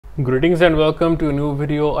Greetings and welcome to a new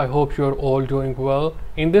video. I hope you are all doing well.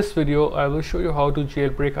 In this video I will show you how to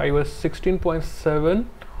jailbreak iOS 16.7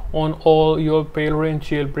 on all your Palera1n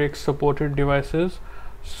Jailbreak supported devices.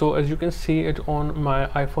 So as you can see it on my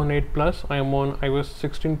iPhone 8 Plus, I am on iOS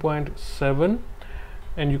 16.7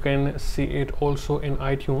 and you can see it also in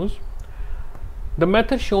iTunes. The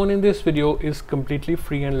method shown in this video is completely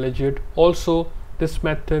free and legit. Also, this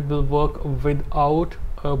method will work without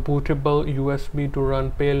a bootable USB to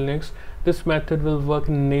run Palera1n. This method will work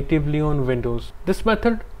natively on Windows. This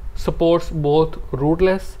method supports both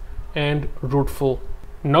Rootless and Rootful.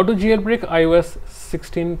 Now to jailbreak iOS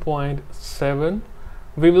 16.7,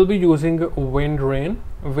 we will be using Winra1n.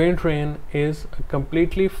 Winra1n is a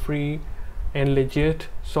completely free and legit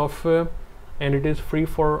software, and it is free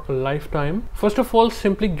for a lifetime. First of all,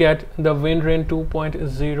 simply get the Winra1n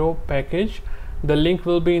 2.0 package. The link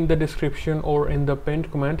will be in the description or in the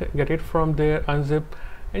pinned comment. Get it from there, unzip,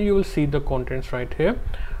 and you will see the contents right here.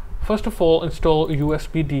 First of all, install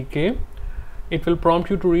USB DK. It will prompt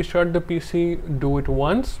you to restart the PC. Do it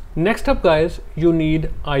once. Next up guys, you need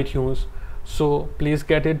iTunes. So please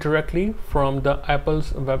get it directly from the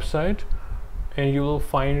Apple's website and you will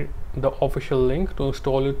find the official link to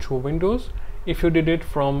install it through Windows. If you did it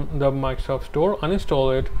from the Microsoft Store,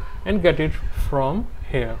 uninstall it and get it from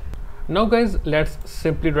here. Now guys, let's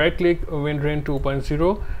simply right click Winra1n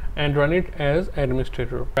 2.0 and run it as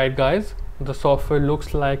administrator. Right guys, the software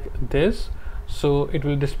looks like this. So it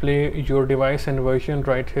will display your device and version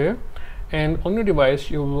right here, and on your device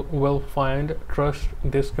you will find trust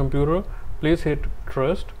this computer. Please hit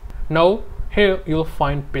trust. Now here you'll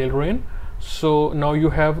find Palera1n. So now you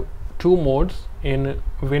have two modes in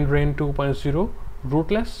Winra1n 2.0,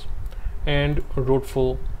 Rootless and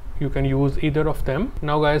Rootful. You can use either of them.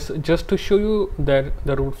 Now guys, just to show you that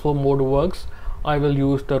the Rootful mode works, I will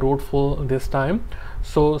use the Rootful this time.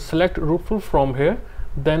 So select Rootful from here,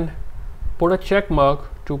 then put a check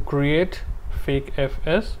mark to create fake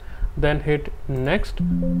FS, then hit next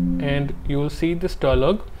and you will see this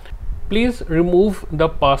dialog. Please remove the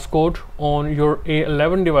passcode on your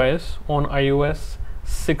A11 device on iOS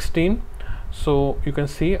 16. So you can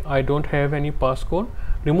see I don't have any passcode.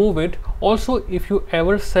 Remove it. Also, if you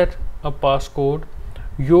ever set a passcode,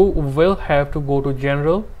 you will have to go to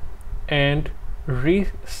general and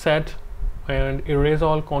reset and erase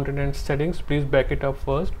all content and settings. Please back it up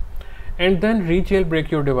first and then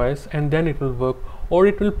re-jailbreak your device, and then it will work, or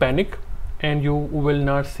it will panic and you will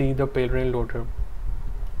not see the Palera1n loader.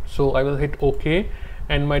 So I will hit OK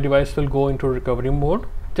and my device will go into recovery mode.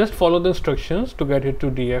 Just follow the instructions to get it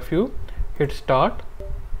to DFU. Hit start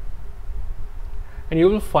and you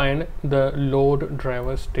will find the load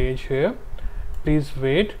driver stage here. Please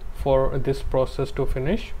wait for this process to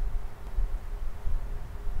finish.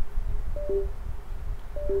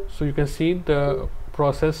 So you can see the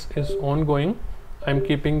process is ongoing. I'm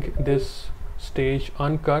keeping this stage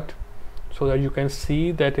uncut so that you can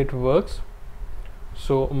see that it works.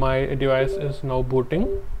 So my device is now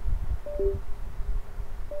booting.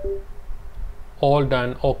 All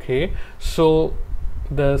done. Okay, so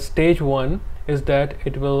the stage 1 is that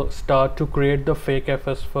it will start to create the fake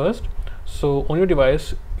FS first. So on your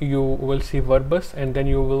device you will see verbose and then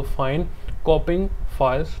you will find copying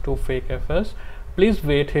files to fake FS. Please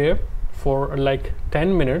wait here for like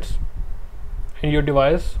 10 minutes and your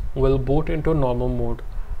device will boot into normal mode.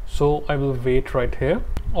 So I will wait right here.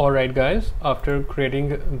 Alright guys, after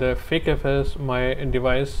creating the fake FS, my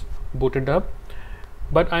device booted up,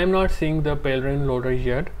 but I am not seeing the Palera1n loader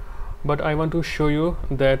yet. But I want to show you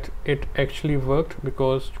that it actually worked,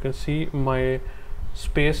 because you can see my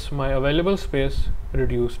space, my available space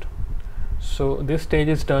reduced. So this stage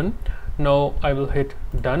is done. Now I will hit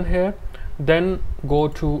done here, then go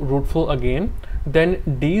to Rootful again, then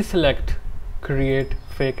deselect create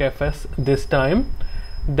fake FS this time,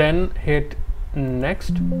 then hit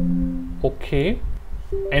next, OK,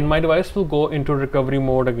 and my device will go into recovery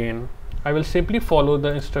mode again. I will simply follow the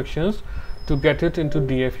instructions to get it into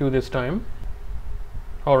DFU this time.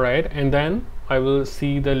 Alright, and then I will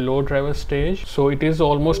see the load driver stage. So it is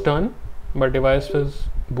almost done, but device is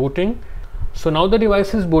booting. So now the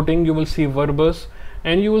device is booting. You will see verbose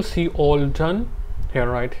and you will see all done here,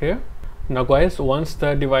 right here. Now guys, once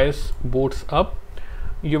the device boots up,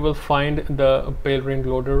 you will find the Palera1n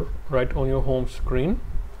loader right on your home screen.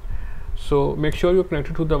 So make sure you're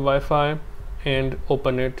connected to the Wi-Fi and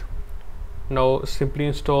open it. Now simply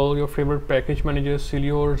install your favorite package manager,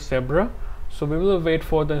 Cilio or Zebra. So we will wait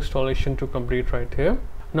for the installation to complete right here.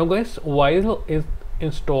 Now guys, while it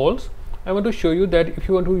installs, I want to show you that if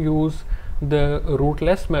you want to use the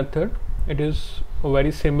rootless method, it is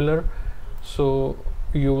very similar. So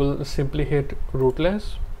you will simply hit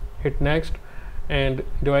Rootless, hit next, and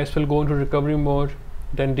device will go into recovery mode,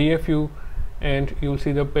 then DFU, and you'll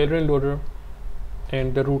see the Palera1n loader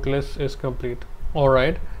and the Rootless is complete.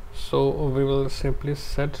 Alright, so we will simply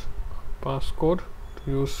set passcode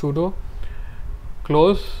to use sudo,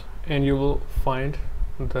 close, and you will find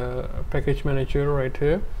the package manager right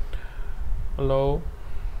here. Allow.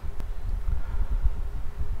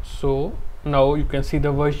 So now you can see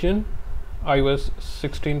the version iOS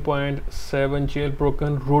 16.7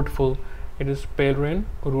 jailbroken rootful. It is Palera1n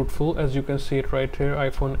rootful, as you can see it right here,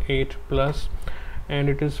 iPhone 8 Plus, and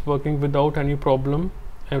it is working without any problem.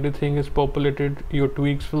 Everything is populated, your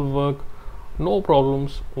tweaks will work, no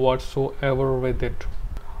problems whatsoever with it.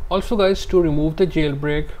 Also guys, to remove the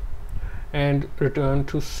jailbreak and return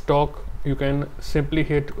to stock, you can simply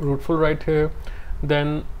hit rootful right here,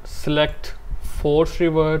 then select force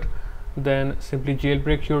revert, then simply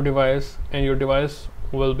jailbreak your device, and your device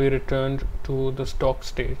will be returned to the stock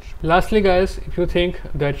stage. Lastly guys, if you think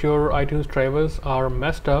that your iTunes drivers are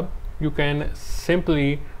messed up, you can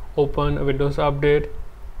simply open Windows Update,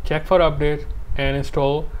 check for update, and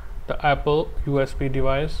install the Apple USB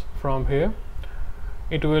device from here.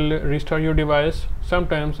 It will restart your device.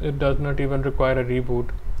 Sometimes it does not even require a reboot,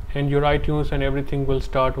 and your iTunes and everything will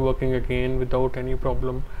start working again without any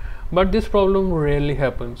problem. But this problem rarely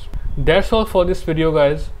happens. That's all for this video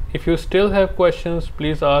guys. If you still have questions,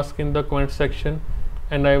 please ask in the comment section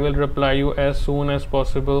and I will reply you as soon as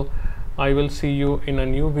possible. I will see you in a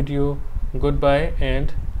new video. Goodbye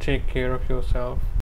and take care of yourself.